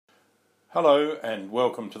Hello and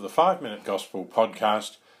welcome to the 5 Minute Gospel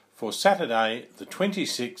podcast for Saturday the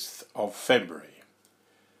 26th of February.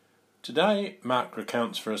 Today Mark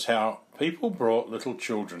recounts for us how people brought little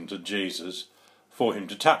children to Jesus for him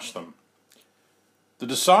to touch them. The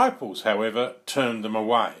disciples, however, turned them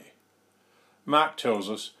away. Mark tells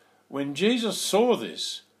us when Jesus saw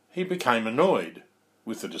this, he became annoyed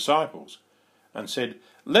with the disciples and said,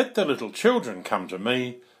 "Let the little children come to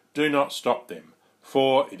me, do not stop them.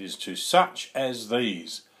 For it is to such as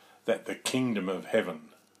these that the kingdom of heaven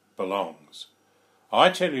belongs.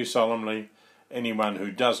 I tell you solemnly, anyone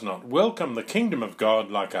who does not welcome the kingdom of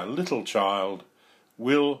God like a little child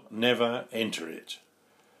will never enter it."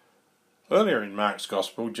 Earlier in Mark's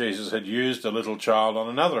Gospel, Jesus had used a little child on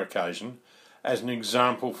another occasion as an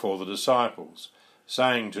example for the disciples,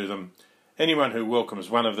 saying to them, "Anyone who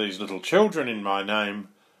welcomes one of these little children in my name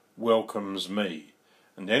welcomes me.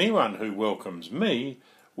 And anyone who welcomes me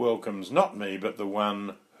welcomes not me, but the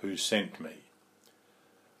one who sent me."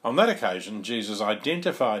 On that occasion, Jesus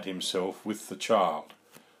identified himself with the child,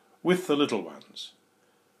 with the little ones.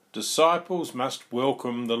 Disciples must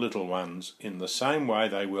welcome the little ones in the same way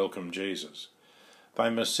they welcome Jesus. They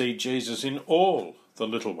must see Jesus in all the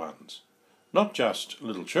little ones, not just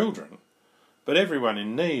little children, but everyone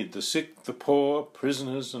in need, the sick, the poor,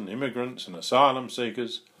 prisoners and immigrants and asylum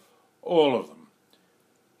seekers, all of them.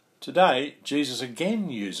 Today, Jesus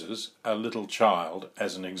again uses a little child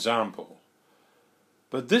as an example.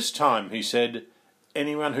 But this time he said,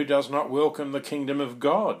 "Anyone who does not welcome the kingdom of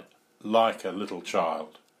God like a little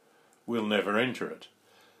child will never enter it."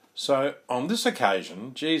 So on this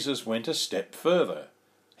occasion, Jesus went a step further.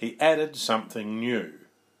 He added something new.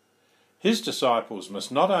 His disciples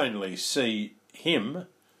must not only see him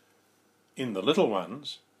in the little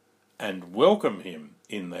ones and welcome him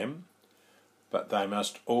in them, but they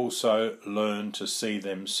must also learn to see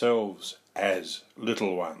themselves as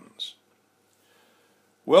little ones.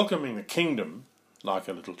 Welcoming the kingdom, like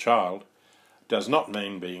a little child, does not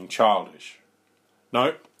mean being childish.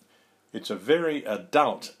 No, it's a very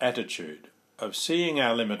adult attitude of seeing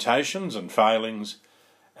our limitations and failings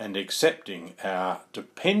and accepting our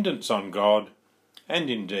dependence on God and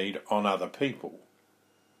indeed on other people.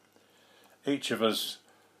 Each of us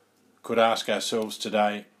could ask ourselves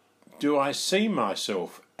today, do I see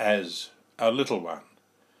myself as a little one,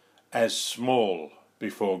 as small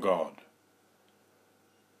before God?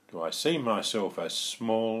 Do I see myself as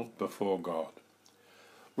small before God?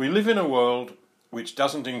 We live in a world which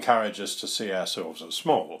doesn't encourage us to see ourselves as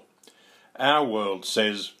small. Our world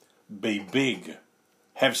says, be big,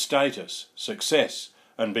 have status, success,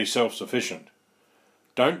 and be self-sufficient.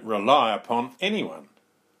 Don't rely upon anyone.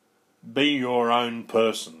 Be your own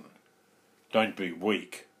person. Don't be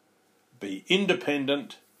weak. Be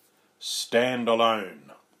independent, stand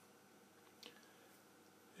alone.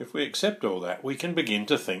 If we accept all that, we can begin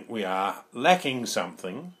to think we are lacking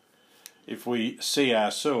something if we see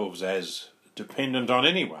ourselves as dependent on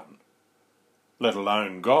anyone, let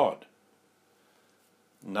alone God.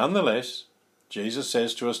 Nonetheless, Jesus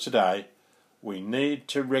says to us today, we need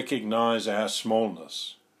to recognize our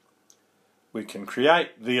smallness. We can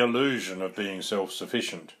create the illusion of being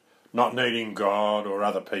self-sufficient, not needing God or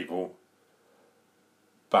other people,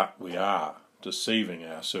 but we are deceiving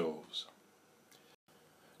ourselves.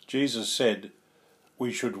 Jesus said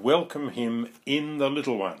we should welcome him in the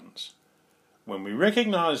little ones. When we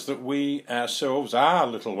recognize that we ourselves are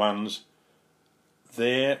little ones,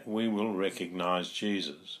 there we will recognize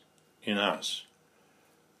Jesus in us.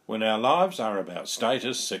 When our lives are about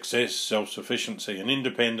status, success, self-sufficiency and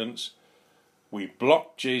independence, we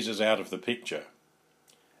block Jesus out of the picture,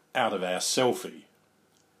 out of our selfie.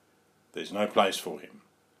 There's no place for him.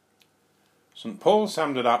 St. Paul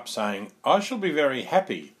summed it up saying, "I shall be very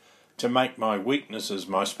happy to make my weaknesses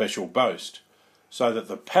my special boast, so that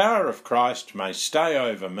the power of Christ may stay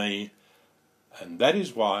over me, and that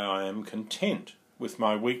is why I am content with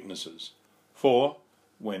my weaknesses. For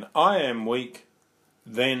when I am weak,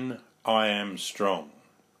 then I am strong."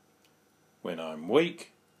 When I'm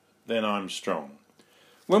weak, then I'm strong.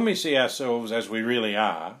 When we see ourselves as we really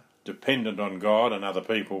are, dependent on God and other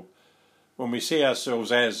people, when we see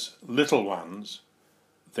ourselves as little ones,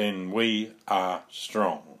 then we are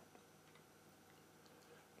strong.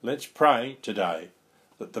 Let's pray today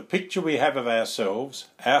that the picture we have of ourselves,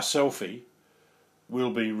 our selfie, will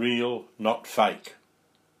be real, not fake.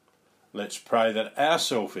 Let's pray that our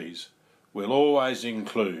selfies will always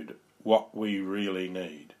include what we really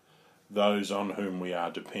need, those on whom we are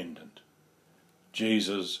dependent.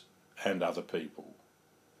 Jesus and other people.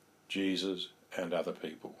 Jesus and other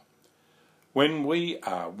people. When we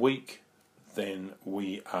are weak, then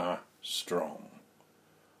we are strong.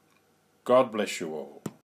 God bless you all.